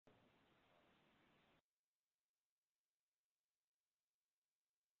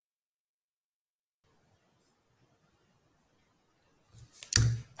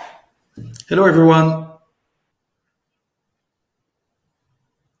Hello, everyone.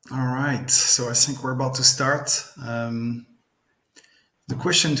 All right, so I think we're about to start. The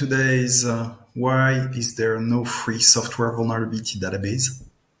question today is, why is there no free software vulnerability database?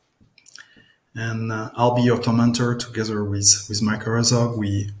 And I'll be your commenter together with Mike Herzog.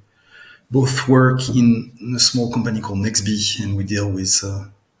 We both work in a small company called nexB, and we deal with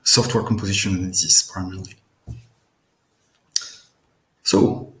software composition analysis primarily.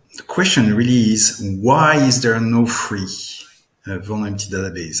 So the question really is, why is there no free vulnerability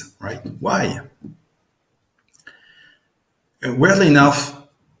database, right? Why? Weirdly enough,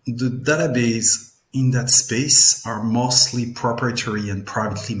 the database in that space are mostly proprietary and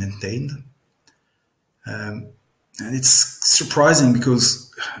privately maintained. And it's surprising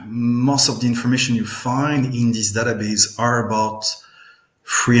because most of the information you find in this database are about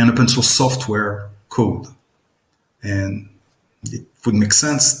free and open source software code. And it would make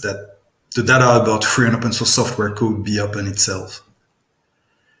sense that the data about free and open source software code be open itself.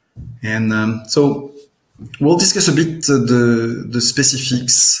 And so we'll discuss a bit the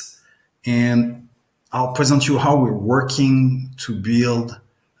specifics, and I'll present you how we're working to build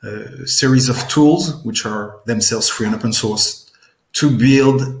a series of tools, which are themselves free and open source, to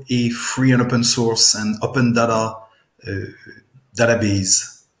build a free and open source and open data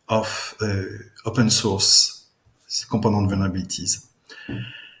database of open source component vulnerabilities.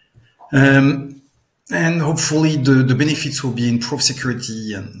 And hopefully the benefits will be improved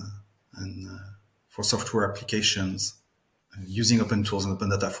security and for software applications using open tools and open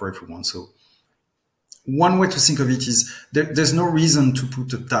data for everyone. So one way to think of it is there's no reason to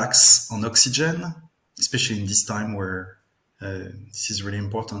put a tax on oxygen, especially in this time where this is really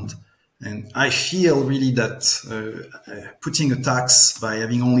important. And I feel really that putting a tax by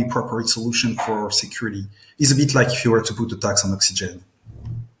having only proper solution for security is a bit like if you were to put a tax on oxygen.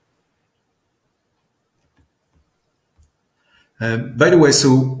 By the way, so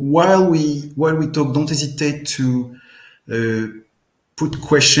while we talk, don't hesitate to put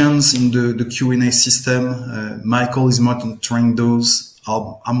questions in the Q&A system. Michael is monitoring those.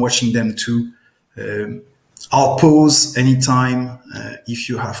 I'm watching them too. I'll pause anytime if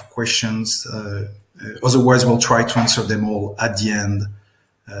you have questions. Otherwise, we'll try to answer them all at the end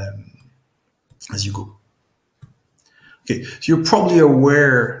as you go. Okay, so you're probably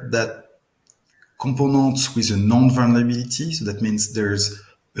aware that components with a known vulnerability, so that means there's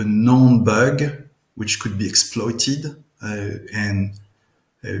a known bug which could be exploited and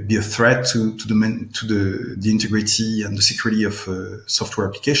be a threat to the integrity and the security of software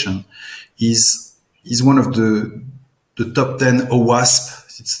application, is one of the top 10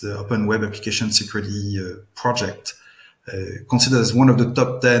 OWASP. It's the Open Web Application Security Project, considered as one of the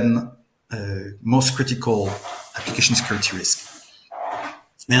top 10 most critical application security risks.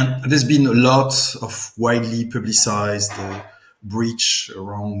 And there's been a lot of widely publicized breach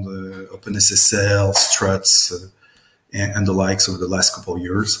around OpenSSL, struts, and the likes over the last couple of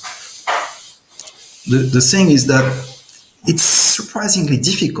years. The thing is that it's surprisingly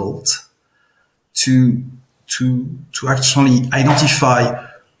difficult to actually identify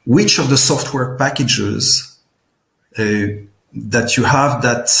which of the software packages that you have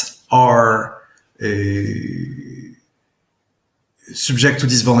that are subject to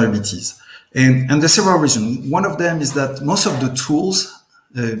these vulnerabilities. And there's several reasons. One of them is that most of the tools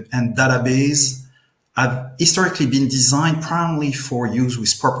and database have historically been designed primarily for use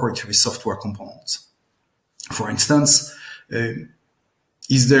with proprietary software components. For instance,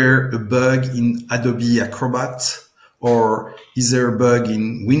 is there a bug in Adobe Acrobat, or is there a bug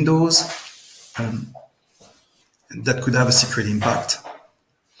in Windows that could have a security impact?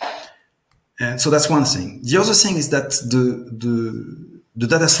 And so that's one thing. The other thing is that the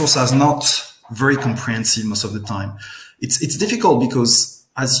data source is not very comprehensive most of the time. It's difficult because,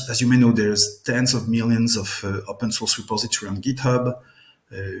 as you may know, there's tens of millions of open source repository on GitHub.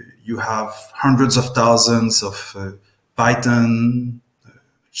 You have hundreds of thousands of Python,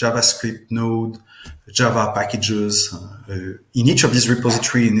 JavaScript, Node, Java packages in each of these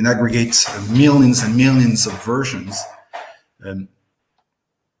repositories, and in aggregate millions and millions of versions.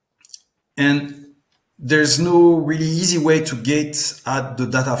 And there's no really easy way to get at the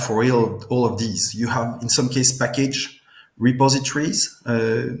data for all of these. You have, in some case, package repositories,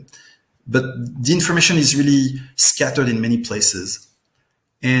 but the information is really scattered in many places.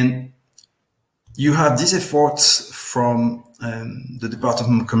 And you have these efforts from the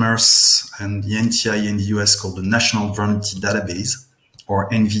Department of Commerce and the NTIA in the US called the National Vulnerability Database, or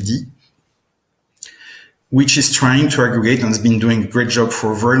NVD, which is trying to aggregate and has been doing a great job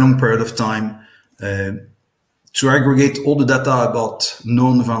for a very long period of time to aggregate all the data about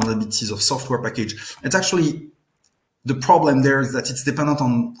known vulnerabilities of software package. It's actually, the problem there is that it's dependent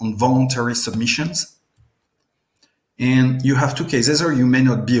on voluntary submissions. And you have two cases, or you may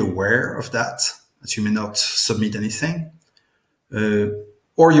not be aware of that you may not submit anything,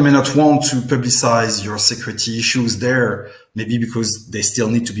 or you may not want to publicize your security issues there, maybe because they still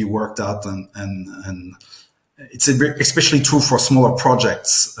need to be worked out, and it's especially true for smaller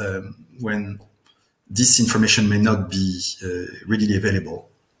projects when this information may not be readily available.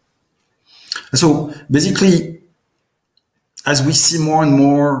 And so basically, as we see more and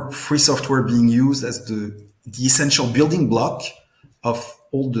more free software being used as the essential building block of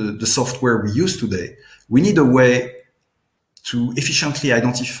all the software we use today, we need a way to efficiently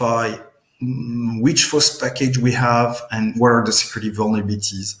identify which FOSS package we have and what are the security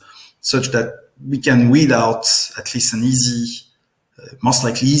vulnerabilities, such that we can weed out at least an easy, most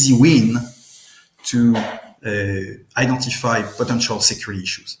likely easy win to identify potential security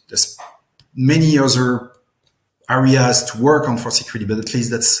issues. There's many other areas to work on for security, but at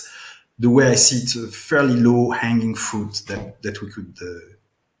least that's the way I see it, a fairly low-hanging fruit that we could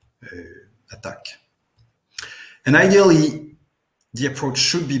attack. And ideally, the approach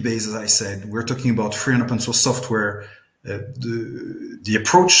should be based, as I said, we're talking about free and open source software. The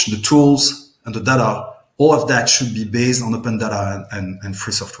approach, the tools, and the data, all of that should be based on open data and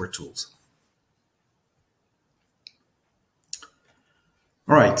free software tools.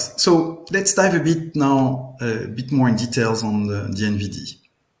 All right, so let's dive a bit now, a bit more in details on the NVD.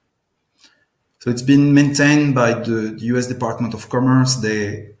 So it's been maintained by the US Department of Commerce.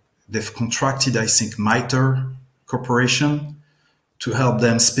 They've contracted, I think, MITRE Corporation to help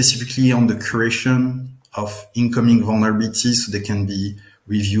them specifically on the curation of incoming vulnerabilities so they can be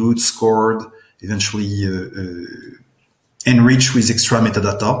reviewed, scored, eventually enriched with extra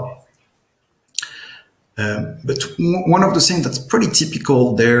metadata. But one of the things that's pretty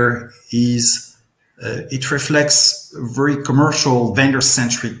typical there is it reflects a very commercial,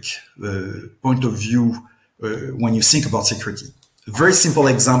 vendor-centric point of view when you think about security. A very simple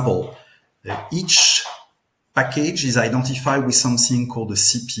example, each package is identified with something called a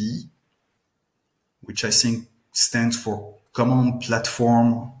CPE, which I think stands for Common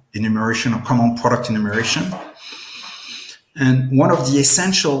Platform Enumeration or Common Product Enumeration. And one of the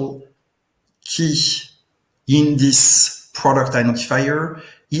essential key in this product identifier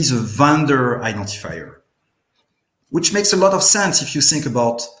is a vendor identifier, which makes a lot of sense if you think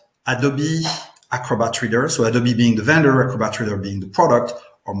about Adobe Acrobat Reader, so Adobe being the vendor, Acrobat Reader being the product,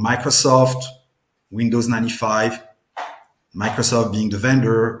 or Microsoft, Windows 95, Microsoft being the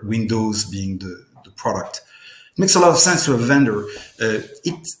vendor, Windows being the product. It makes a lot of sense to a vendor.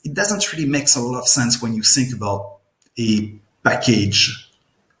 It doesn't really make a lot of sense when you think about a package,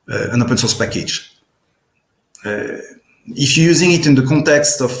 an open source package. If you're using it in the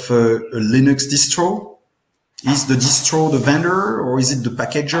context of a Linux distro, is the distro the vendor or is it the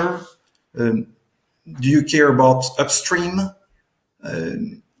packager? Do you care about upstream?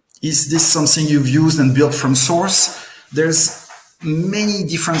 Is this something you've used and built from source? There's many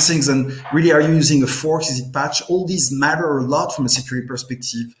different things, and really, are you using a fork? Is it patch? All these matter a lot from a security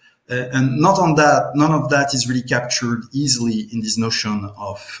perspective, and none of that is really captured easily in this notion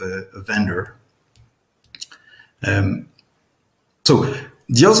of a vendor. So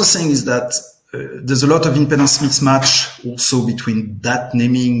the other thing is that there's a lot of impedance mismatch also between that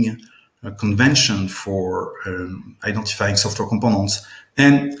naming convention for identifying software components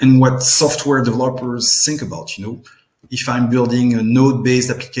and what software developers think about. You know, if I'm building a node-based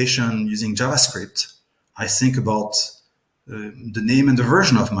application using JavaScript, I think about the name and the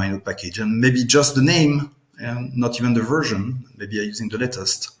version of my node package, and maybe just the name and not even the version. Maybe I'm using the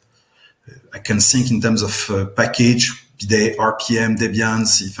latest. I can think in terms of package, they RPM, Debian,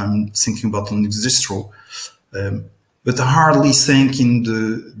 if I'm thinking about Linux distro. But I hardly think in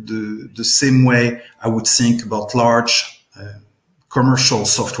the same way I would think about large commercial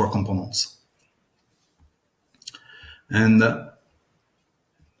software components. And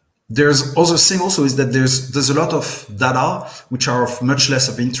there's other thing also is that there's a lot of data which are of much less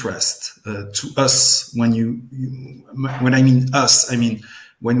of interest to us when when I mean us, I mean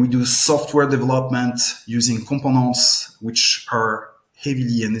when we do software development using components which are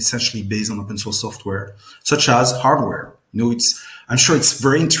heavily and essentially based on open source software, such as hardware. You know, I'm sure it's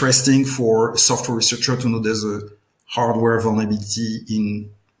very interesting for a software researcher to know there's a hardware vulnerability in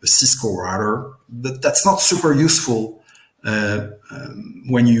a Cisco router, but that's not super useful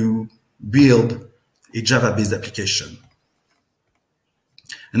when you build a Java-based application.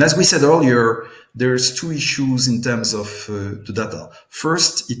 And as we said earlier, there's two issues in terms of the data.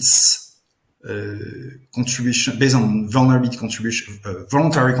 First, it's contribution based on vulnerability contribution,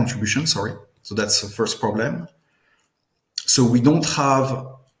 voluntary contribution. Sorry. So that's the first problem. So we don't have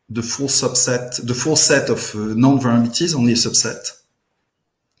the full subset, the full set of known vulnerabilities, only a subset.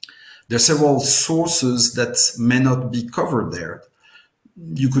 There are several sources that may not be covered there.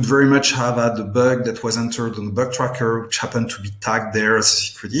 You could very much have had a bug that was entered on the bug tracker, which happened to be tagged there as a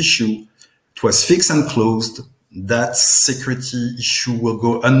secret issue. It was fixed and closed. That security issue will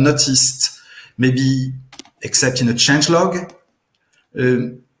go unnoticed, maybe except in a changelog.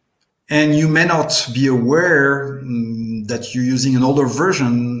 And you may not be aware that you're using an older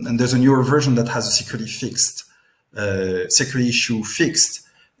version and there's a newer version that has a security issue fixed.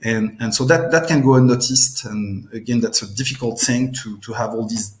 And so that can go unnoticed. And again, that's a difficult thing to have all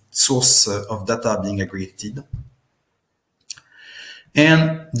these source of data being aggregated.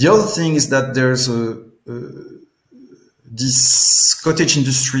 And the other thing is that there's this cottage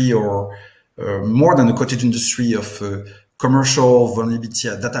industry, or more than a cottage industry, of commercial vulnerability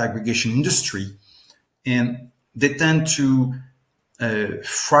data aggregation industry. And they tend to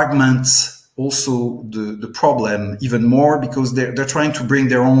fragment also the problem even more, because they're trying to bring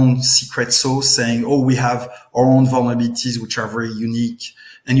their own secret sauce, saying, oh, we have our own vulnerabilities which are very unique,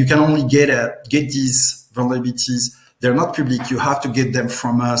 and you can only get these vulnerabilities. They're not public. You have to get them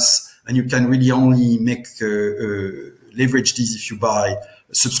from us, and you can really only make leverage these if you buy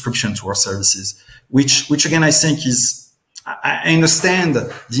a subscription to our services. Which again, I think is, I understand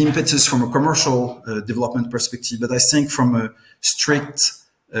the impetus from a commercial development perspective, but I think from a strict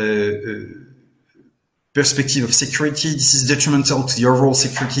perspective of security, this is detrimental to the overall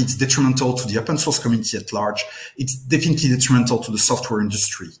security. It's detrimental to the open source community at large. It's definitely detrimental to the software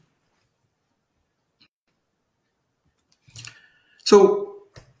industry. So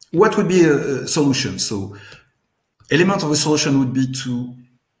what would be a solution? So element of a solution would be to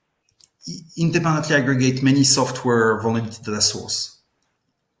independently aggregate many software vulnerability data source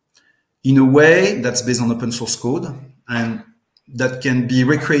in a way that's based on open source code, and that can be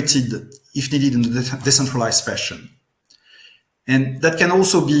recreated if needed in a decentralized fashion. And that can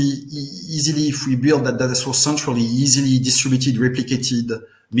also be easily, if we build that data source centrally, easily distributed, replicated,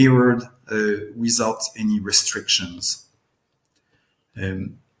 mirrored, without any restrictions.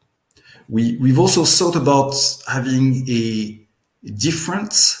 We've also thought about having a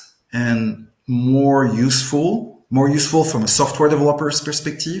different and more useful from a software developer's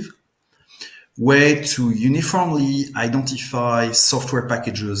perspective, way to uniformly identify software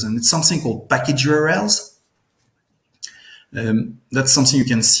packages. And it's something called package URLs. That's something you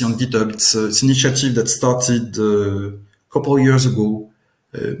can see on GitHub. It's an initiative that started a couple of years ago.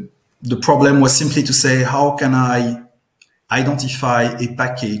 The problem was simply to say, how can I identify a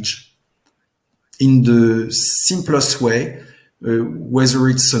package in the simplest way, whether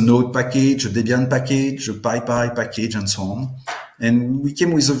it's a Node package, a Debian package, a PyPy package, and so on. And we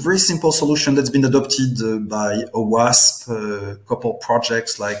came with a very simple solution that's been adopted by OWASP, a couple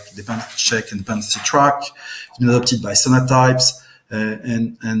projects like Dependency Check and Dependency Track. It's been adopted by Sonatypes,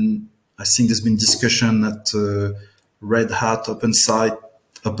 and I think there's been discussion at Red Hat,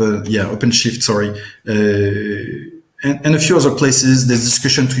 OpenShift, sorry, and a few other places. There's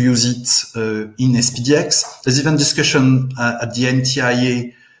discussion to use it in SPDX. There's even discussion at the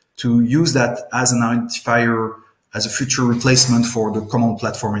NTIA to use that as an identifier, as a future replacement for the common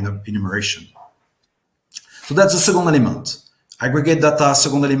platform enumeration. So that's the second element. Aggregate data,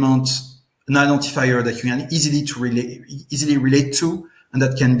 second element, an identifier that you can easily relate to, and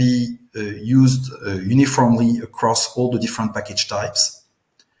that can be used uniformly across all the different package types.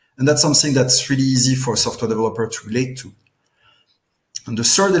 And that's something that's really easy for a software developer to relate to. And the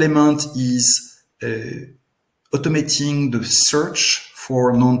third element is automating the search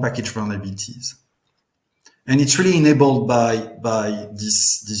for known package vulnerabilities. And it's really enabled by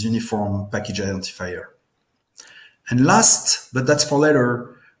this uniform package identifier. And last, but that's for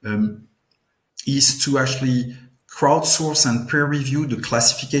later, is to actually crowdsource and peer review the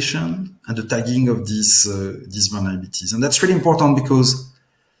classification and the tagging of these vulnerabilities. And that's really important because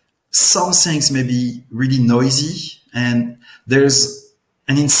some things may be really noisy, and there's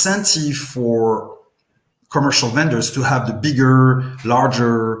an incentive for commercial vendors to have the bigger,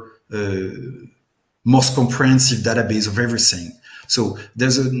 larger, most comprehensive database of everything. So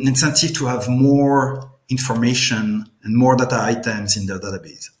there's an incentive to have more information and more data items in their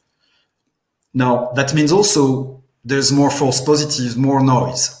database. Now, that means also there's more false positives, more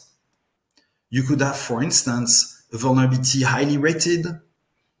noise. You could have, for instance, a vulnerability highly rated,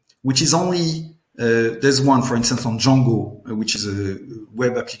 which is only, there's one, for instance, on Django, which is a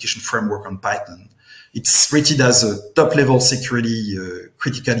web application framework on Python. It's rated as a top level security,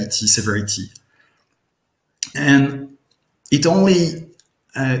 criticality, severity. And it only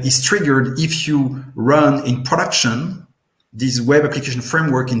is triggered if you run in production this web application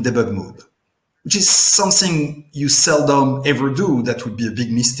framework in debug mode, which is something you seldom ever do. That would be a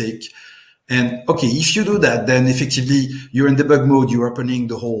big mistake. And okay, if you do that, then effectively you're in debug mode, you're opening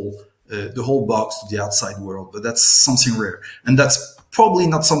the whole box to the outside world, but that's something rare. And that's probably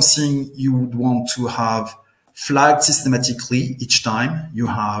not something you would want to have flagged systematically each time you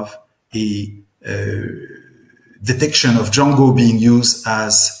have a detection of Django being used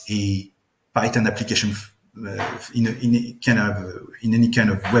as a Python application in any kind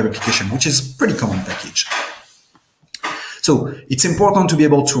of web application, which is a pretty common package. So it's important to be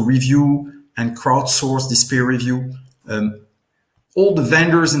able to review and crowdsource this peer review. All the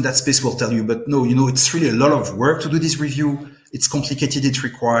vendors in that space will tell you, but no, it's really a lot of work to do this review. It's complicated. It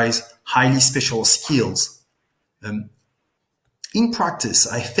requires highly special skills. In practice,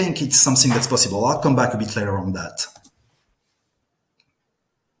 I think it's something that's possible. I'll come back a bit later on that.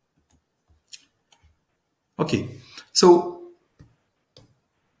 Okay, so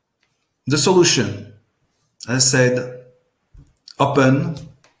the solution, as I said, open.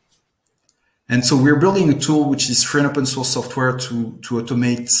 And so we're building a tool which is free and open source software to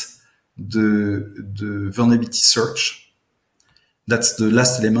automate the vulnerability search. That's the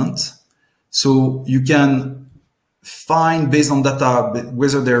last element. So you can find based on data,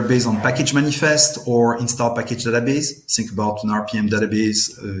 whether they're based on package manifest or install package database. Think about an RPM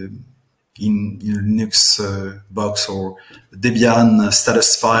database in Linux box or Debian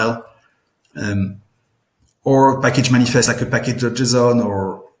status file, or package manifest like a package.json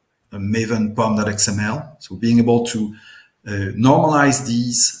or a Maven pom.xml. So being able to normalize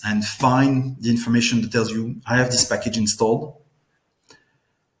these and find the information that tells you, I have this package installed.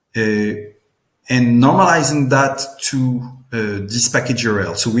 And normalizing that to this package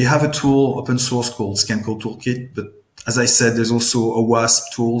URL. So we have a tool, open source, called Scancode Toolkit, but as I said, there's also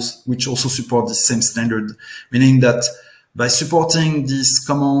OWASP tools which also support the same standard, meaning that by supporting this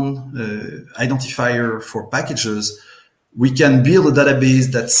common identifier for packages, we can build a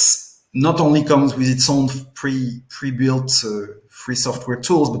database that's not only comes with its own pre-built free software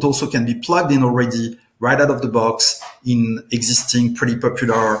tools, but also can be plugged in already right out of the box in existing pretty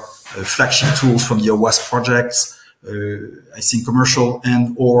popular flagship tools from the OWASP projects, I think commercial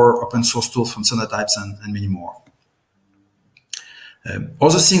and or open source tools from Sonatypes and many more.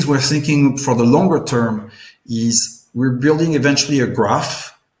 Other things we're thinking for the longer term is we're building eventually a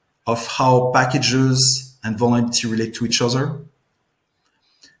graph of how packages and vulnerability relate to each other.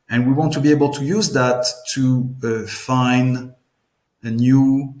 And we want to be able to use that to find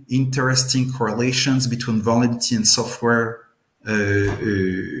new interesting correlations between vulnerability and software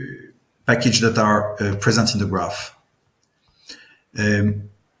package that are present in the graph.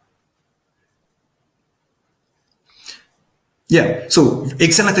 Yeah, so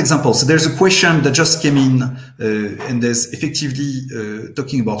excellent example. So there's a question that just came in, and there's effectively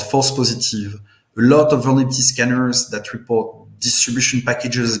talking about false positive. A lot of vulnerability scanners that report distribution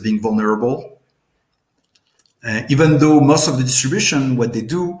packages as being vulnerable. Even though most of the distribution, what they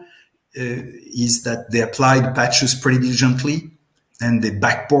do is that they apply the patches pretty diligently and they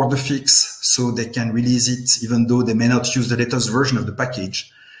backport the fix so they can release it even though they may not use the latest version of the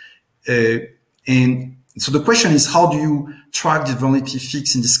package. And so the question is, how do you track the vulnerability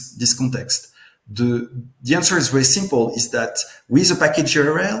fix in this context? The answer is very simple, is that with a package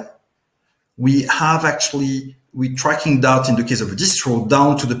URL, we tracking that in the case of a distro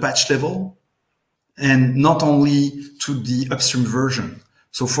down to the patch level and not only to the upstream version.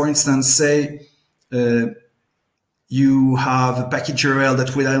 So for instance, say you have a package URL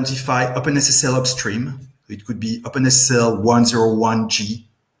that will identify OpenSSL upstream. It could be OpenSSL 101G.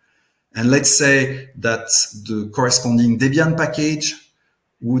 And let's say that the corresponding Debian package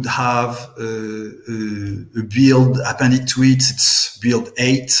would have a build appended to it. It's build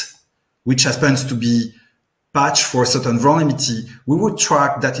 8, which happens to be patched for a certain vulnerability. We would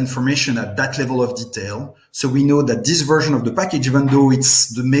track that information at that level of detail. So we know that this version of the package, even though it's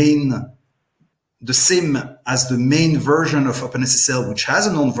the same as the main version of OpenSSL, which has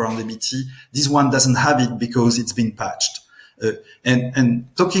a known vulnerability, this one doesn't have it because it's been patched. And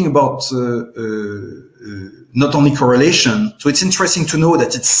talking about not only correlation, so it's interesting to know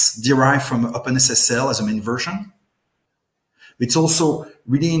that it's derived from OpenSSL as a main version. It's also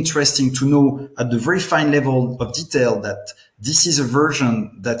really interesting to know at the very fine level of detail that this is a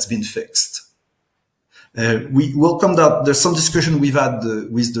version that's been fixed. We welcome that there's some discussion we've had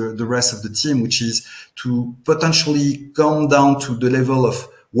with the rest of the team, which is to potentially come down to the level of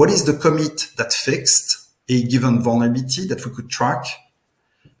what is the commit that fixed a given vulnerability that we could track.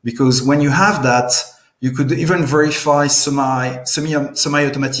 Because when you have that, you could even verify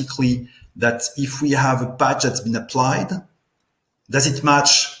semi-automatically that if we have a patch that's been applied, does it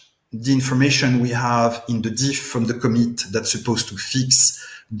match the information we have in the diff from the commit that's supposed to fix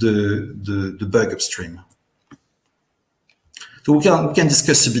the bug upstream. So we can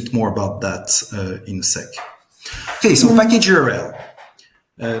discuss a bit more about that in a sec. Okay, so package URL.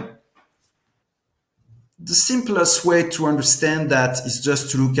 The simplest way to understand that is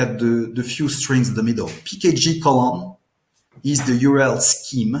just to look at the few strings in the middle. pkg colon is the URL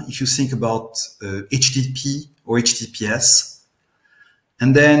scheme if you think about HTTP or HTTPS.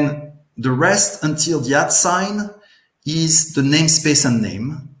 And then the rest until the @ is the namespace and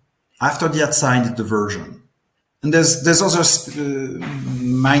name. After the @ is the version. And there's other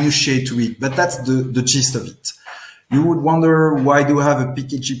minutiae to it, but that's the gist of it. You would wonder, why do we have a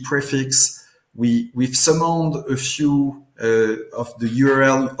pkg prefix? We've summoned a few of the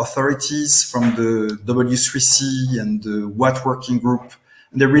URL authorities from the W3C and the WAT working group.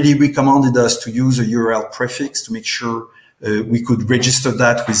 And they really recommended us to use a URL prefix to make sure we could register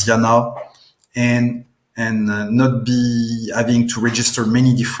that with YANA and not be having to register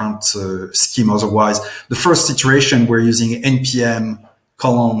many different schemes otherwise. The first iteration, we're using npm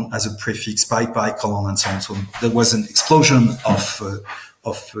colon as a prefix, pi colon, and so on. So there was an explosion of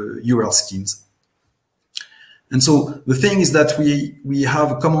URL schemes. And so the thing is that we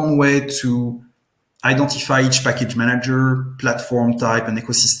have a common way to identify each package manager, platform type, and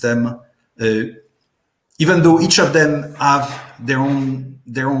ecosystem, even though each of them have their own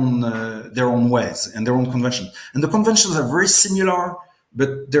ways and their own conventions. And the conventions are very similar,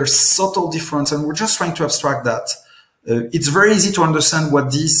 but there's subtle difference, and we're just trying to abstract that. It's very easy to understand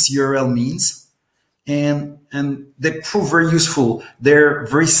what this URL means, and they prove very useful. They're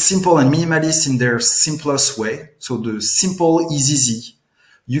very simple and minimalist in their simplest way. So the simple is easy.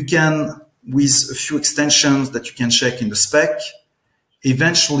 You can, with a few extensions that you can check in the spec,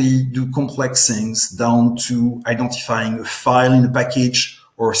 eventually do complex things down to identifying a file in a package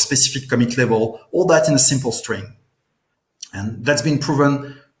or a specific commit level, all that in a simple string. And that's been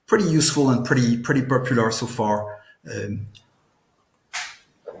proven pretty useful and pretty popular so far.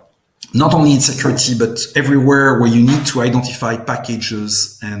 Not only in security, but everywhere where you need to identify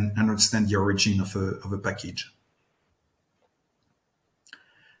packages and understand the origin of a package.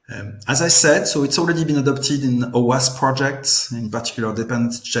 As I said, so it's already been adopted in OWASP projects, in particular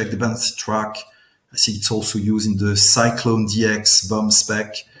dependency check, dependency track. I think it's also used in the Cyclone DX bomb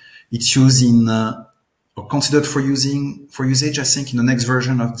spec. It's used in, or considered for usage, I think, in the next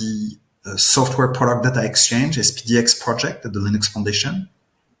version of the Software Product Data Exchange, SPDX project at the Linux Foundation.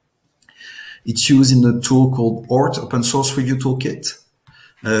 It's used in a tool called ORT, Open Source Review Toolkit,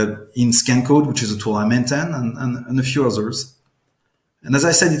 in ScanCode, which is a tool I maintain, and a few others. And as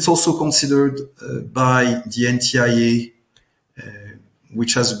I said, it's also considered by the NTIA,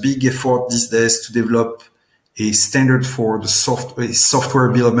 which has a big effort these days to develop a standard for the software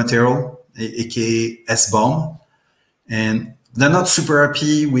bill of material, aka SBOM. And they're not super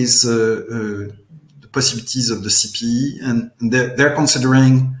happy with the possibilities of the CPE, and they're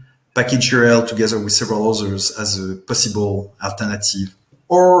considering package URL together with several others as a possible alternative,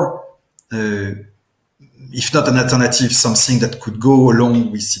 or if not an alternative, something that could go along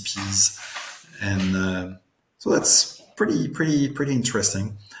with CPEs. And so that's pretty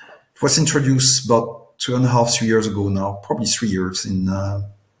interesting. It was introduced about 2.5-3 years ago now, probably 3 years. I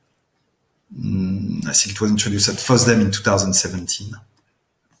think it was introduced at FOSDEM in 2017.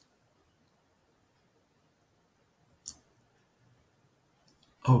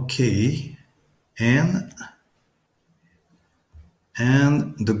 Okay, and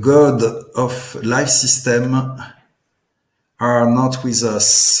the god of live system are not with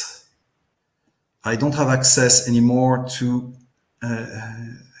us. I don't have access anymore to,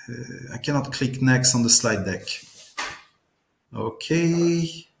 I cannot click next on the slide deck.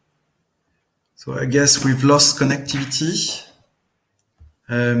 Okay, so I guess we've lost connectivity.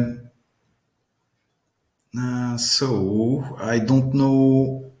 So I don't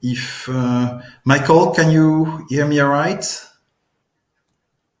know if, Michael, can you hear me all right?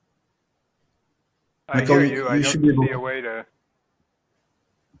 Michael, I hear you. I should be able to see a way to.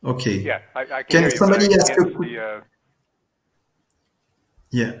 Okay. Yeah, I can hear you. Somebody ask a the,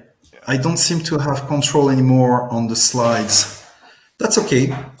 yeah, I don't seem to have control anymore on the slides. That's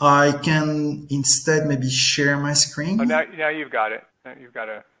okay. I can instead maybe share my screen. Oh, now you've got it. You've got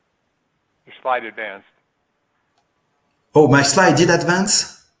your slide advanced. Oh, my slide did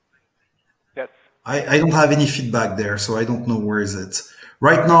advance? Yes. I don't have any feedback there, so I don't know where is it.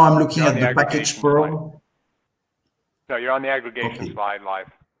 Right now, I'm looking You're at on the package Perl. No, you're on the aggregation Okay. slide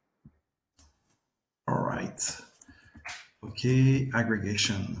live. All right. Okay,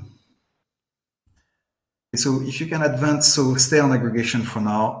 aggregation. So if you can advance, so stay on aggregation for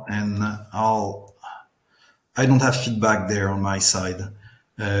now, and I don't have feedback there on my side.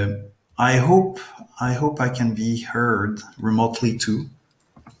 I hope I can be heard remotely too.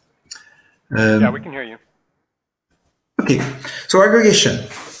 Yeah, we can hear you. Okay, so aggregation.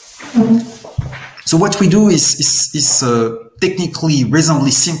 So what we do is technically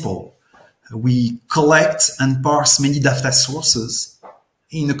reasonably simple. We collect and parse many data sources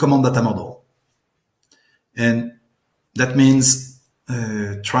in a common data model. And that means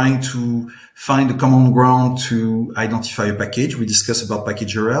trying to find a common ground to identify a package. We discuss about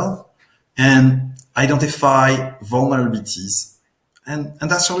package URL and identify vulnerabilities. And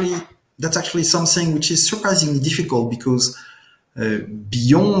that's actually something which is surprisingly difficult because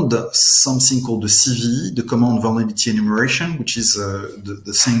beyond something called the CV, the Common Vulnerability Enumeration, which is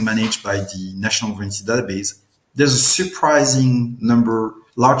the thing managed by the National Vulnerability Database, there's a surprising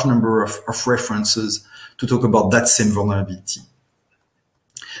large number of references to talk about that same vulnerability.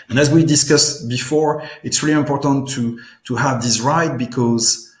 And as we discussed before, it's really important to have this right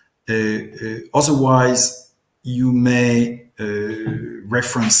because otherwise you may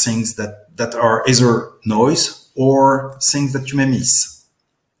reference things that are either noise or things that you may miss.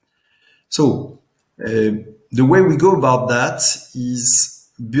 So the way we go about that is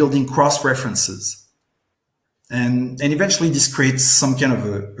building cross-references. And eventually this creates some kind of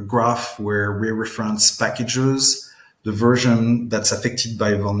a graph where we reference packages, the version that's affected by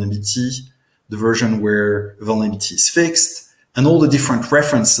a vulnerability, the version where a vulnerability is fixed, and all the different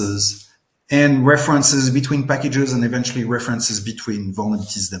references and references between packages and eventually references between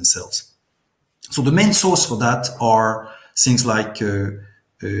vulnerabilities themselves. So the main source for that are things like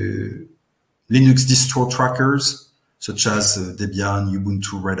Linux distro trackers, such as Debian,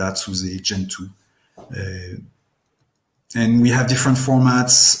 Ubuntu, Red Hat, SUSE, Gentoo. And we have different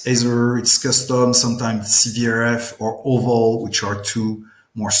formats, either it's custom, sometimes CVRF or OVAL, which are two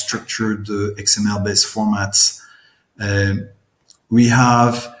more structured XML-based formats. We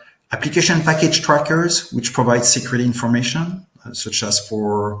have application package trackers, which provide security information, such as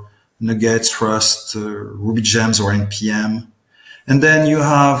for Nuggets, Rust, Ruby Gems, or NPM. And then you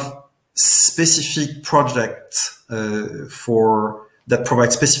have specific projects that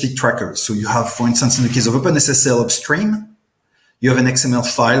provide specific trackers. So you have, for instance, in the case of OpenSSL upstream, you have an XML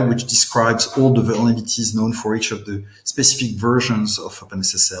file which describes all the vulnerabilities known for each of the specific versions of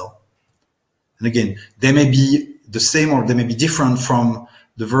OpenSSL. And again, they may be the same or they may be different from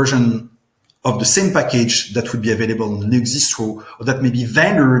the version of the same package that would be available on the Linux distro, or that may be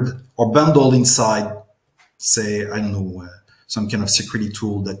vended or bundled inside, say, I don't know, some kind of security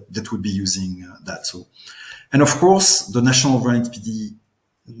tool that would be using that. So, and of course, the National Vulnerability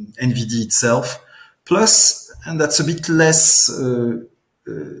NVD itself, plus, and that's a bit less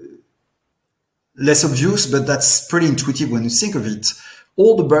obvious, but that's pretty intuitive when you think of it,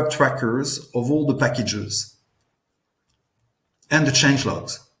 all the bug trackers of all the packages and the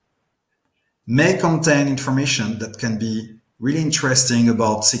changelogs may contain information that can be really interesting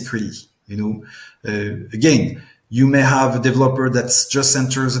about security. You know, again, you may have a developer that just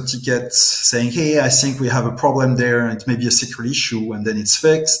enters a ticket saying, hey, I think we have a problem there, and it may be a security issue, and then it's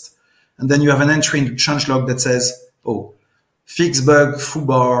fixed. And then you have an entry in the changelog that says, oh, fix bug,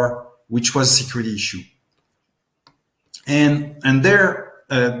 foobar, which was a security issue. And there,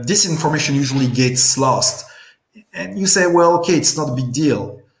 this information usually gets lost. And you say, well, okay, it's not a big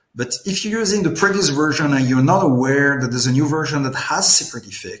deal. But if you're using the previous version and you're not aware that there's a new version that has a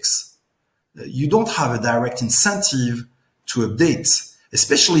security fix, you don't have a direct incentive to update,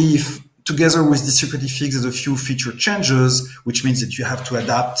 especially if together with the security fix there's a few feature changes, which means that you have to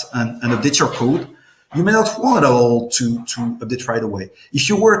adapt and update your code. You may not want at all to update right away. If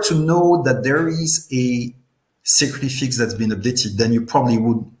you were to know that there is a security fix that's been updated, then you probably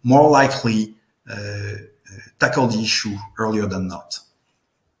would more likely tackle the issue earlier than not.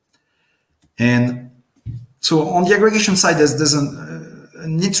 And so on the aggregation side, there's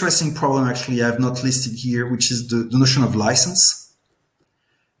an interesting problem actually I have not listed here, which is the notion of license.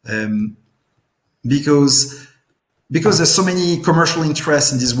 Because there's so many commercial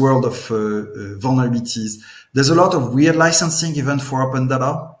interests in this world of vulnerabilities, there's a lot of weird licensing even for open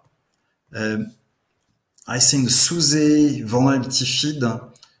data. I think the SUSE vulnerability feed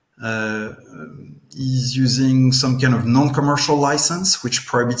is using some kind of non-commercial license, which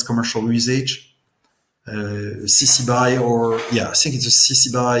prohibits commercial usage. CC BY, or yeah, I think it's a CC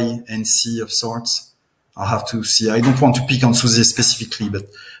BY NC of sorts. I'll have to see. I don't want to pick on SUSE specifically, but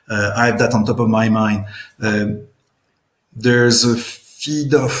I have that on top of my mind. There's a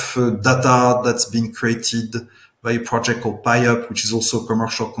feed of data that's been created by a project called PyUp, which is also a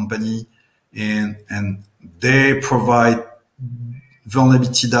commercial company, and they provide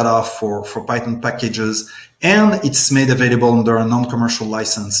vulnerability data for Python packages, and it's made available under a non-commercial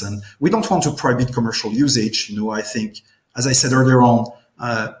license. And we don't want to prohibit commercial usage. You know, I think, as I said earlier on,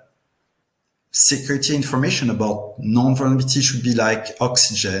 security information about non-vulnerability should be like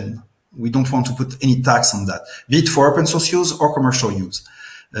oxygen. We don't want to put any tax on that, be it for open source use or commercial use.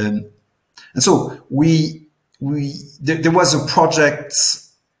 And so there was a project,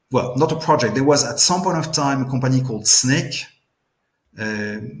 well, not a project. There was at some point of time a company called Snake,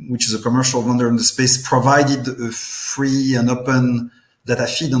 which is a commercial vendor in the space, provided a free and open data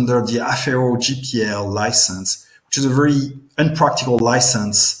feed under the Affero GPL license, which is a very unpractical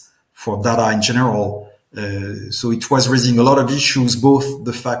license for data in general. So it was raising a lot of issues, both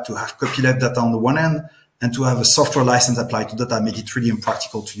the fact to have copyleft data on the one end and to have a software license applied to data made it really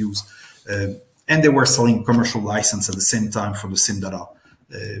impractical to use. And they were selling commercial license at the same time for the same data,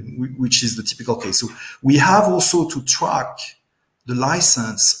 which is the typical case. So we have also to track the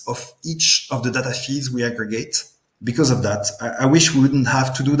license of each of the data feeds we aggregate. Because of that, I wish we wouldn't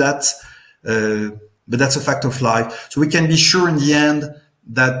have to do that, but that's a fact of life. So we can be sure in the end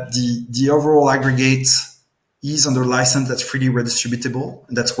that the overall aggregate is under license that's freely redistributable,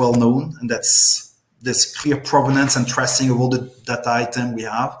 and that's well known, and there's clear provenance and tracing of all the data item we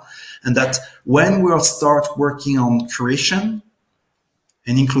have, and that when we'll start working on curation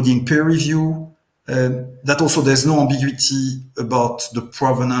and including peer review, that also there's no ambiguity about the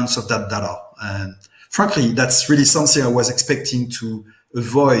provenance of that data. And frankly, that's really something I was expecting to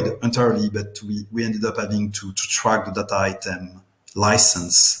avoid entirely, but we ended up having to track the data item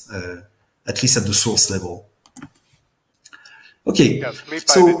license, at least at the source level. Okay. Yeah, Philippe,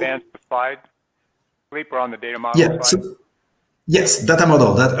 I've advanced the slide. Philippe, we're on the data model slide. So, yes, data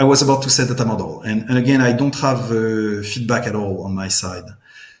model. That I was about to say data model. And again, I don't have feedback at all on my side.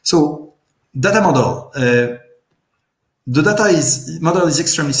 So data model. The model is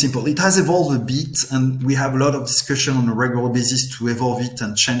extremely simple. It has evolved a bit, and we have a lot of discussion on a regular basis to evolve it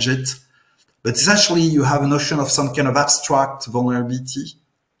and change it. But essentially, you have a notion of some kind of abstract vulnerability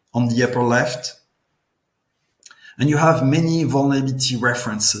on the upper left, and you have many vulnerability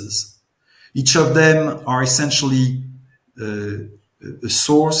references. Each of them are essentially a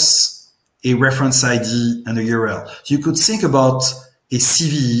source, a reference ID, and a URL. So you could think about a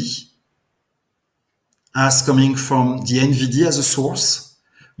CVE as coming from the NVD as a source.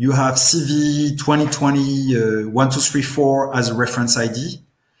 You have CVE 2020 1234 as a reference ID.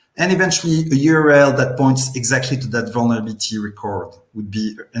 And eventually a URL that points exactly to that vulnerability record would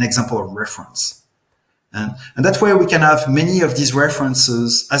be an example of reference. And that way we can have many of these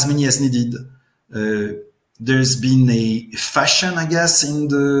references, as many as needed. There's been a fashion, I guess, in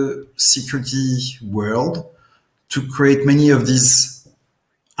the security world to create many of these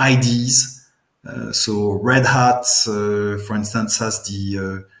IDs. So Red Hat, for instance, has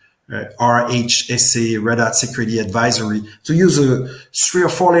the RHSA, Red Hat Security Advisory, to use a 3 or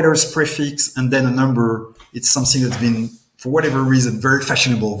 4 letters prefix and then a number. It's something that's been, for whatever reason, very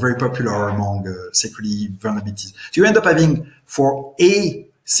fashionable, very popular among security vulnerabilities. So you end up having, for A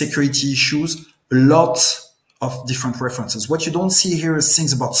security issues, a lot of different references. What you don't see here is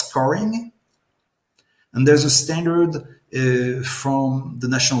things about scoring. And there's a standard from the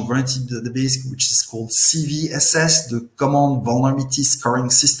National Vulnerability Database, which is called CVSS, the Common Vulnerability Scoring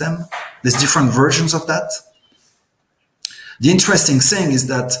System. There's different versions of that. The interesting thing is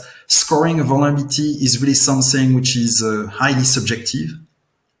that scoring a vulnerability is really something which is highly subjective.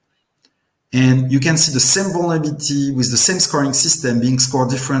 And you can see the same vulnerability with the same scoring system being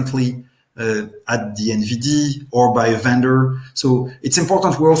scored differently at the NVD or by a vendor. So it's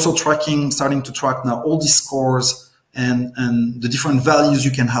important. We're also starting to track now all these scores and the different values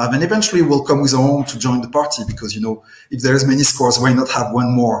you can have. And eventually we'll come with our own to join the party, because, you know, if there's many scores, why not have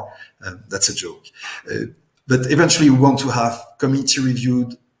one more? That's a joke. But eventually we want to have community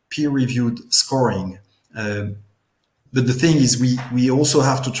reviewed, peer reviewed scoring. But the thing is we also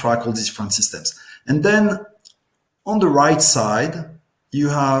have to track all these different systems. And then on the right side, you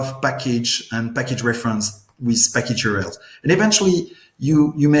have package and package reference with package URLs. And eventually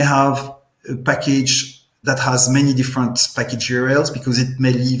you may have a package that has many different package URLs, because it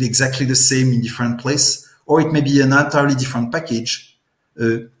may live exactly the same in different places, or it may be an entirely different package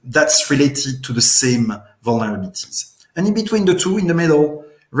that's related to the same vulnerabilities. And in between the two, in the middle,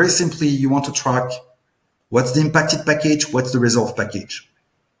 very simply, you want to track what's the impacted package, what's the resolved package.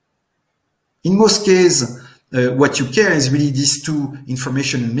 In most cases, what you care is really these two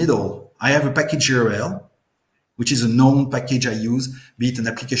information in the middle. I have a package URL, which is a known package I use, be it an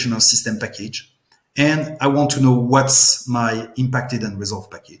application or system package. And I want to know what's my impacted and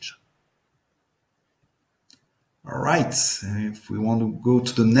resolved package. All right, if we want to go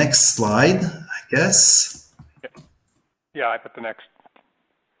to the next slide, I guess. Yeah, I put the next.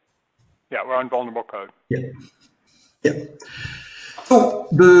 Yeah, we're on vulnerable code. Yeah. So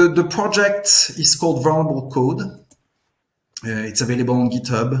the project is called Vulnerable Code. It's available on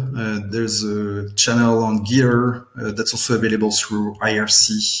GitHub. There's a channel on Gear that's also available through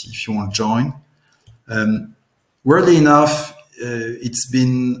IRC if you want to join. Weirdly enough, it's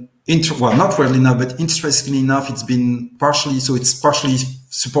been well, not weirdly enough, but interestingly enough, it's partially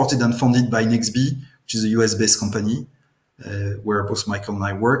supported and funded by nexB, which is a US-based company where both Michael and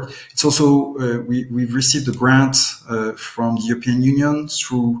I work. It's also we've received a grant from the European Union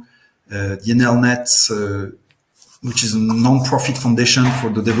through the NLNet, which is a non-profit foundation for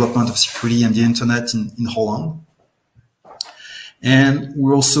the development of security and the internet in Holland. And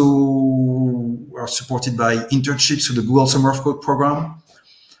we also are supported by internships through the Google Summer of Code program.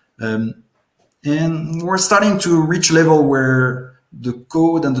 And we're starting to reach a level where the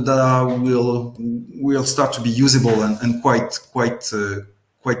code and the data will start to be usable and quite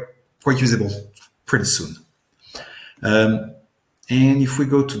usable pretty soon. And if we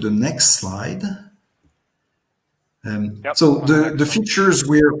go to the next slide. Yep. So the features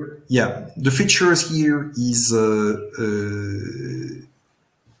the features here is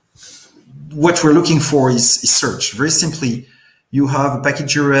what we're looking for is search. Very simply, you have a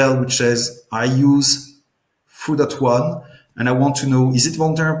package URL which says I use foo.1 and I want to know, is it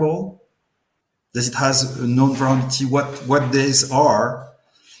vulnerable? Does it has a known vulnerability? What these are?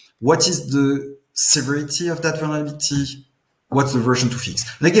 What is the severity of that vulnerability? What's the version to fix?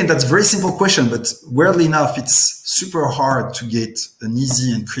 And again, that's a very simple question, but weirdly enough, it's super hard to get an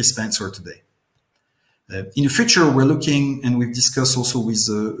easy and crisp answer today. In the future, we're looking, and we've discussed also with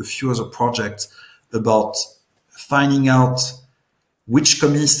a few other projects about finding out which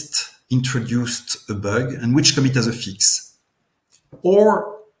commit introduced a bug and which commit has a fix.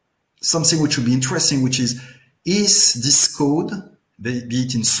 Or something which would be interesting, which is this code, be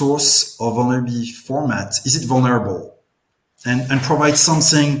it in source or vulnerability format, is it vulnerable? And provide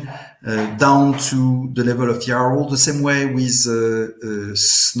something down to the level of the URL, the same way with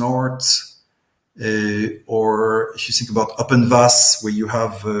Snort, or if you think about OpenVAS, where you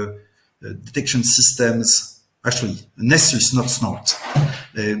have detection systems, actually Nessus, not Snort.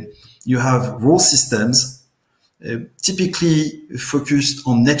 You have role systems, typically focused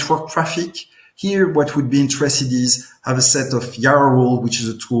on network traffic. Here, what would be interested is have a set of YARA, which is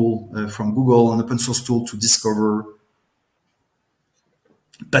a tool from Google, an open source tool to discover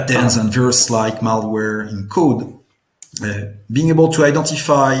patterns and virus-like malware in code. Being able to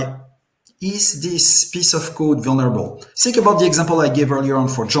identify, is this piece of code vulnerable? Think about the example I gave earlier on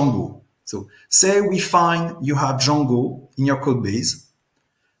for Django. So say we find you have Django in your code base.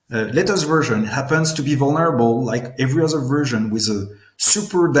 Latest version happens to be vulnerable like every other version with a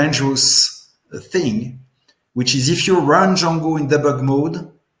super dangerous thing, which is if you run Django in debug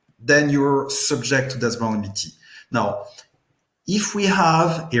mode, then you're subject to that vulnerability. Now, if we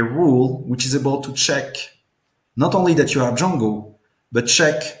have a rule which is able to check not only that you have Django, but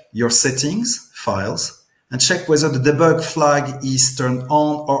check your settings files and check whether the debug flag is turned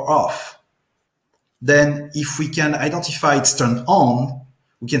on or off, then if we can identify it's turned on,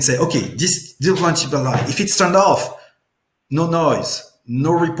 we can say, okay, this vulnerability, if it's turned off, no noise,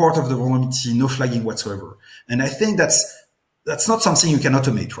 no report of the vulnerability, no flagging whatsoever. And I think that's not something you can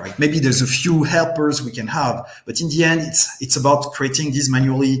automate, right? Maybe there's a few helpers we can have, but in the end, it's about creating this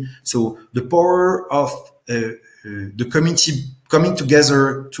manually. So the power of the community coming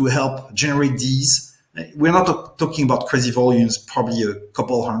together to help generate these, we're not talking about crazy volumes, probably a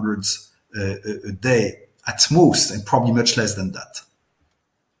couple hundreds a day at most, and probably much less than that.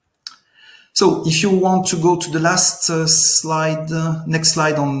 So if you want to go to the last slide, next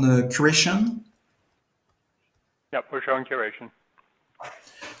slide on curation. Yep, we're showing curation.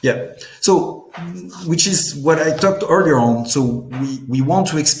 Yeah. So, which is what I talked earlier on. So we want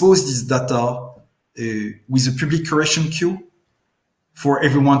to expose this data with a public curation queue for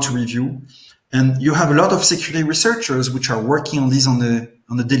everyone to review. And you have a lot of security researchers which are working on this on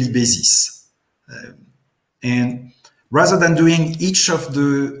a daily basis. And rather than doing each of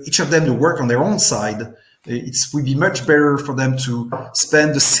them to work on their own side, it would be much better for them to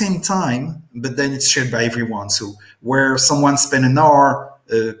spend the same time, but then it's shared by everyone. So where someone spent an hour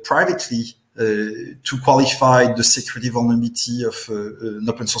privately to qualify the security vulnerability of an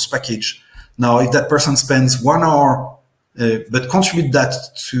open source package, Now, if that person spends 1 hour, but contribute that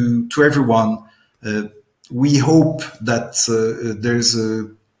to everyone, we hope that there's a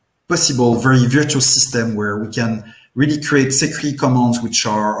possible very virtuous system where we can really create security commands which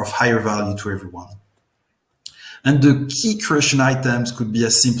are of higher value to everyone. And the key creation items could be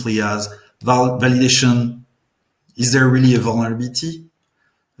as simply as validation. Is there really a vulnerability?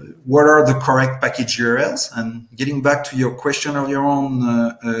 What are the correct package URLs? And getting back to your question earlier on,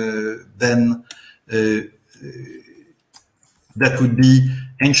 then that would be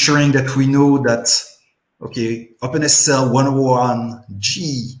ensuring that we know that, okay, OpenSSL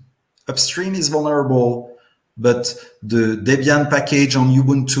 101G upstream is vulnerable, but the Debian package on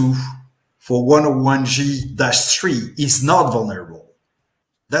Ubuntu for 101G-3 is not vulnerable.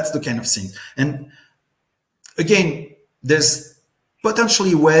 That's the kind of thing. And again, there's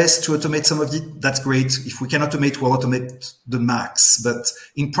potentially ways to automate some of it. That's great. If we can automate, we'll automate the max. But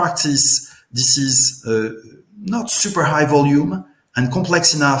in practice, this is not super high volume and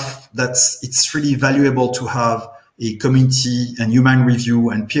complex enough that it's really valuable to have a community and human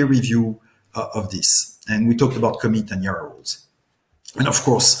review and peer review of this. And we talked about commit and YARA rules. And of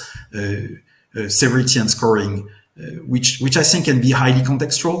course, severity and scoring, which I think can be highly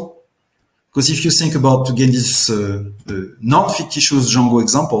contextual. Because if you think about, again, this non-fictitious Django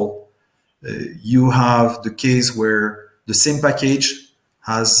example, you have the case where the same package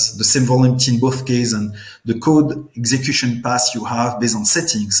has the same vulnerability in both cases, and the code execution path you have based on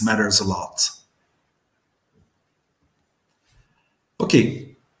settings matters a lot.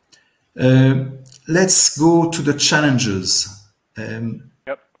 Okay, let's go to the challenges.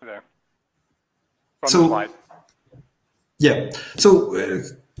 Yep, there. From So, the slide. yeah, so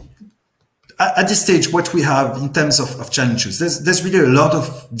at this stage, what we have in terms of challenges, there's really a lot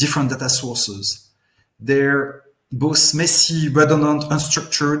of different data sources. They're both messy, redundant,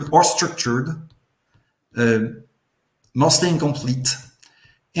 unstructured, or structured, mostly incomplete.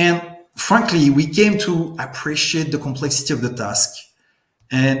 And frankly, we came to appreciate the complexity of the task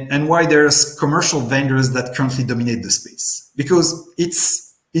and why there's commercial vendors that currently dominate the space. Because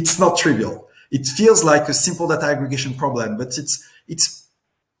it's not trivial. It feels like a simple data aggregation problem, but it's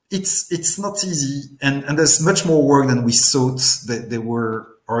not easy, and there's much more work than we thought that they were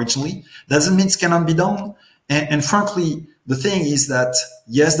originally. Doesn't mean it cannot be done. And frankly, the thing is that,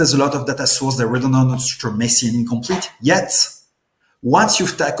 yes, there's a lot of data sources that are redundant, unstructured, messy, and incomplete. Yet, once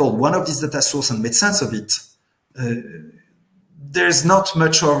you've tackled one of these data sources and made sense of it, there's not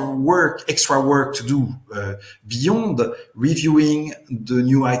much of work, extra work to do beyond reviewing the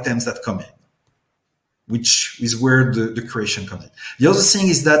new items that come in, which is where the creation comes in. The other thing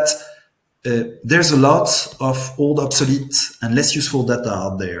is that there's a lot of old, obsolete, and less useful data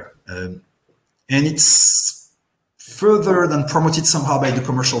out there. And it's further than promoted somehow by the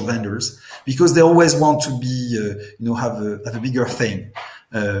commercial vendors because they always want to be, have a bigger thing.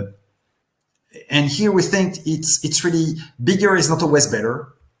 And here we think it's really bigger is not always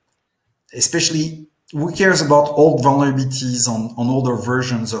better, especially who cares about old vulnerabilities on older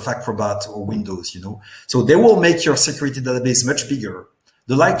versions of Acrobat or Windows, So they will make your security database much bigger.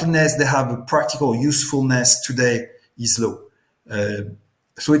 The likeliness they have a practical usefulness today is low.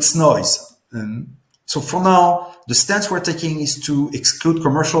 So it's noise. So for now, the stance we're taking is to exclude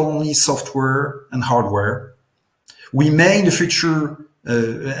commercial-only software and hardware. We may in the future,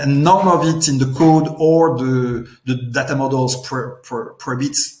 and none of it in the code or the data models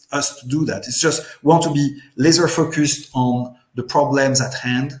prohibits us to do that. It's just we want to be laser focused on the problems at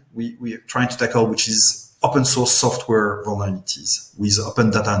hand we are trying to tackle, which is open source software vulnerabilities with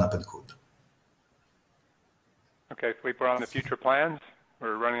open data and open code. Okay, Philippe, we're on the future plans.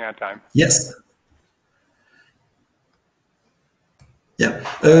 We're running out of time. Yes. Yeah.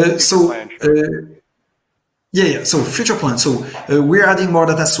 So future plans. So we're adding more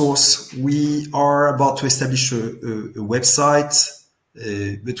data source. We are about to establish a website,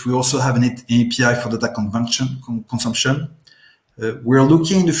 but we also have an API for data consumption. We're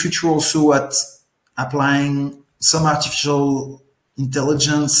looking in the future also at applying some artificial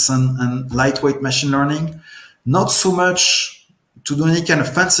intelligence and lightweight machine learning, not so much to do any kind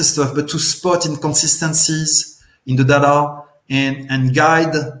of fancy stuff, but to spot inconsistencies in the data and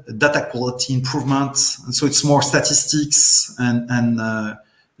guide data quality improvement. And so it's more statistics and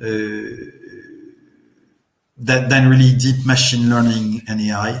than really deep machine learning and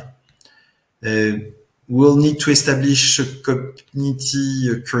AI. We'll need to establish a community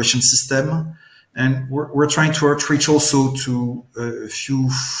curation system. And we're trying to outreach also to a few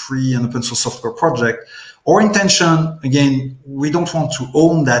free and open source software projects. Our intention, again, we don't want to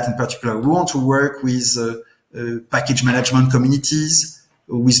own that in particular. We want to work with package management communities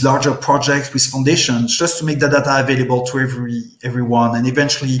with larger projects, with foundations, just to make that data available to everyone, and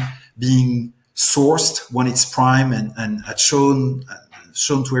eventually being sourced when it's prime and shown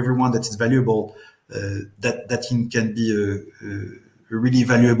to everyone that it's valuable. That can be a really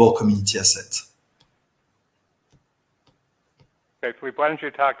valuable community asset. Okay, Philippe, why don't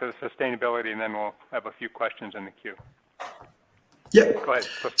you talk to the sustainability, and then we'll have a few questions in the queue. Yeah. Go ahead.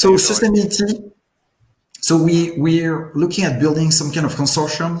 So sustainability. So we're looking at building some kind of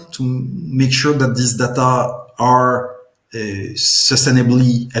consortium to make sure that these data are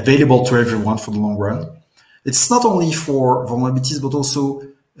sustainably available to everyone for the long run. It's not only for vulnerabilities, but also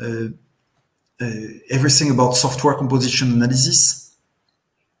everything about software composition analysis.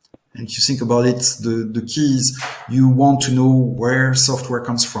 And if you think about it, the key is you want to know where software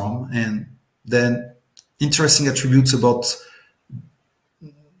comes from, and then interesting attributes about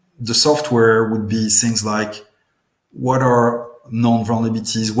the software would be things like what are known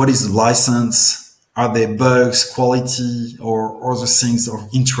vulnerabilities, what is the license, are there bugs, quality, or other things of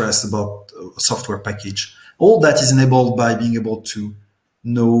interest about a software package. All that is enabled by being able to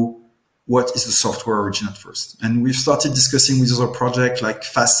know what is the software origin at first. And we've started discussing with other projects like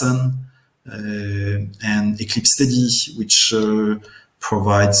Fasten and Eclipse Steady, which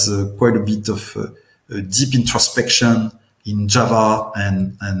provides quite a bit of deep introspection in Java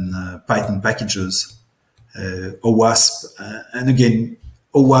and Python packages. OWASP, and again,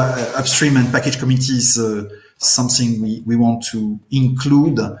 upstream and package community is something we want to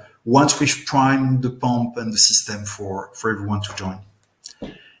include once we've primed the pump and the system for everyone to join.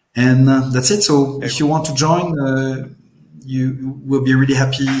 And that's it. So if you want to join, you will be really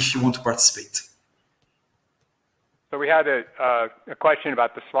happy if you want to participate. So we had a question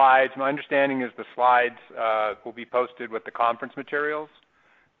about the slides. My understanding is the slides will be posted with the conference materials.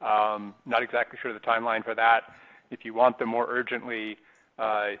 Not exactly sure the timeline for that. If you want them more urgently,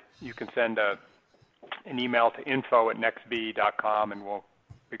 you can send an email to info@nexB.com, and we'll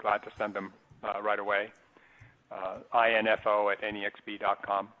be glad to send them right away.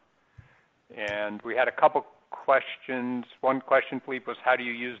 info@nexb.com. And we had a couple questions. One question, Philippe, was how do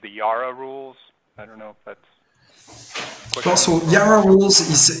you use the Yara rules? I don't know if that's... Well, so Yara rules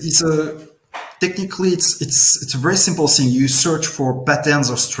is a technically it's a very simple thing. You search for patterns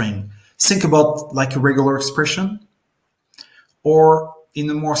of string. Think about like a regular expression, or in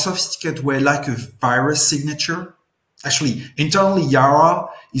a more sophisticated way, like a virus signature. Actually, internally, Yara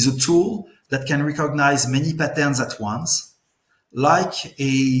is a tool that can recognize many patterns at once, like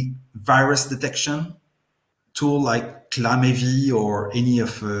a virus detection tool like ClamAV or any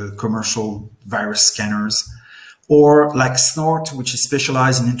of commercial virus scanners, or like Snort, which is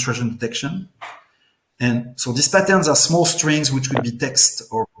specialized in intrusion detection. And so these patterns are small strings, which would be text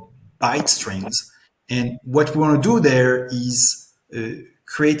or byte strings. And what we want to do there is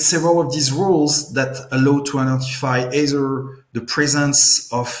create several of these rules that allow to identify either the presence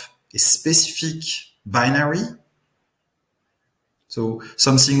of a specific binary. So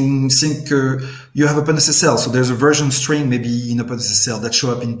something, think you have OpenSSL. So there's a version string maybe in OpenSSL that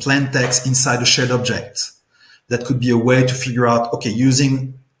show up in plain text inside a shared object. That could be a way to figure out, okay,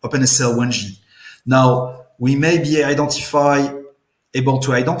 using OpenSSL 1G. Now, we may be able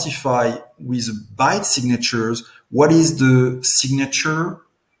to identify with byte signatures what is the signature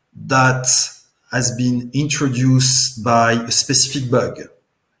that has been introduced by a specific bug.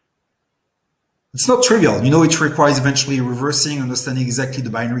 It's not trivial. You know, it requires eventually reversing, understanding exactly the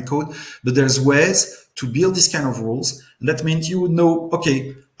binary code, but there's ways to build these kind of rules. And that means you would know,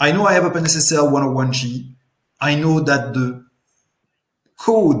 okay, I know I have OpenSSL 101G. I know that the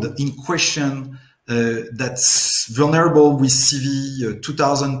code in question that's vulnerable with CV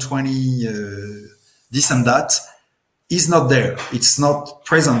 2020, this and that, is not there. It's not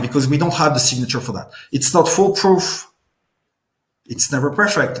present because we don't have the signature for that. It's not foolproof. It's never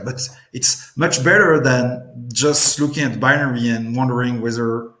perfect, but it's much better than just looking at binary and wondering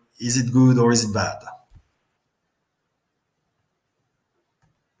whether is it good or is it bad.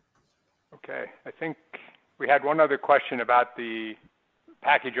 Okay, I think we had one other question about the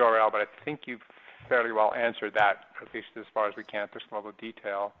package URL, but I think you've fairly well answered that, at least as far as we can at this level of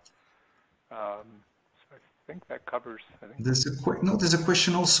detail. So I think that covers. I think there's a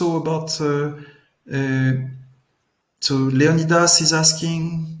question also about. So Leonidas is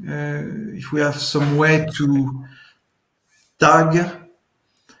asking if we have some way to tag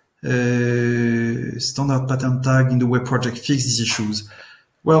standard pattern tag in the web project fix these issues.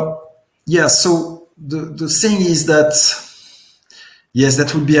 Well, yeah. So the thing is that yes,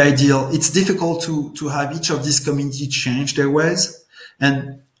 that would be ideal. It's difficult to have each of these communities change their ways,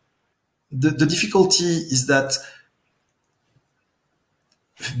 and the difficulty is that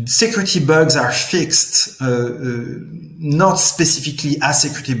security bugs are fixed, not specifically as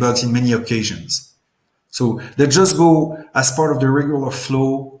security bugs in many occasions. So they just go as part of the regular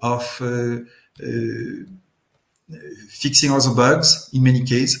flow of fixing other bugs in many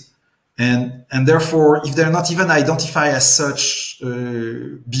cases. And therefore, if they're not even identified as such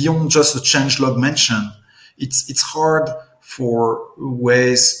beyond just a change log mention, it's hard for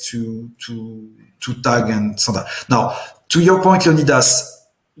ways to tag and so that. Now, to your point, Leonidas,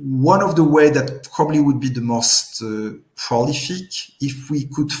 one of the ways that probably would be the most prolific, if we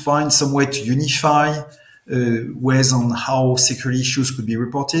could find some way to unify ways on how security issues could be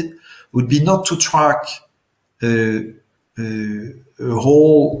reported, would be not to track a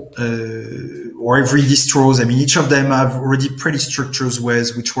whole or every distros. I mean, each of them have already pretty structured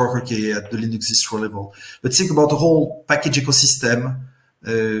ways which work okay at the Linux distro level. But think about the whole package ecosystem,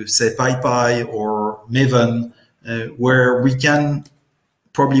 say PyPy or Maven, where we can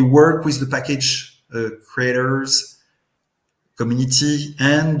probably work with the package creators community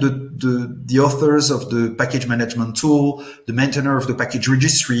and the authors of the package management tool, the maintainer of the package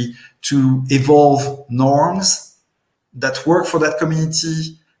registry, to evolve norms that work for that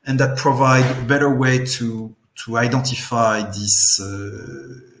community and that provide a better way to identify this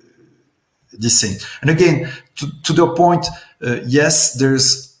thing. And again, to the point, yes,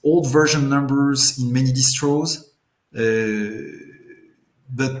 there's old version numbers in many distros,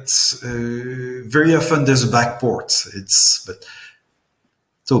 but very often there's a backport.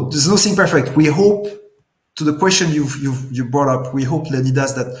 So there's nothing perfect. We hope, to the question you brought up, we hope,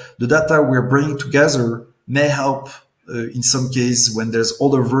 Leonidas, that the data we're bringing together may help in some case when there's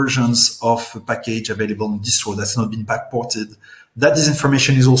other versions of a package available in distro that's not been backported. That this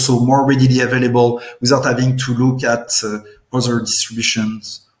information is also more readily available without having to look at other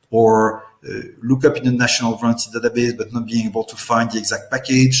distributions or look up in the national vulnerability database, but not being able to find the exact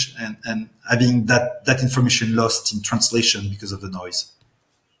package and having that information lost in translation because of the noise.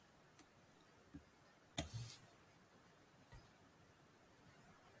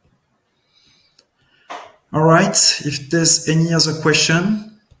 All right, if there's any other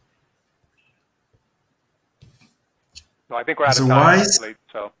question. No, I think we're out of time.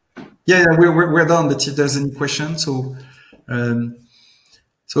 So. Yeah, we're done, but if there's any questions, so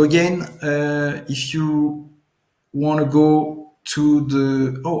again, if you want to go to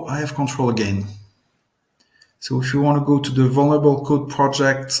the, I have control again. So if you want to go to the vulnerable code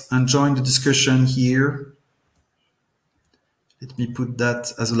project and join the discussion here, let me put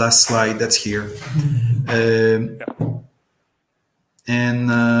that as the last slide. That's here.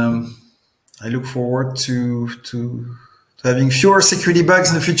 And I look forward to having fewer security bugs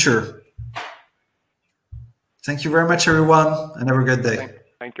in the future. Thank you very much, everyone, and have a good day.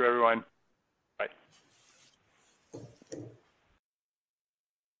 Thank you, everyone.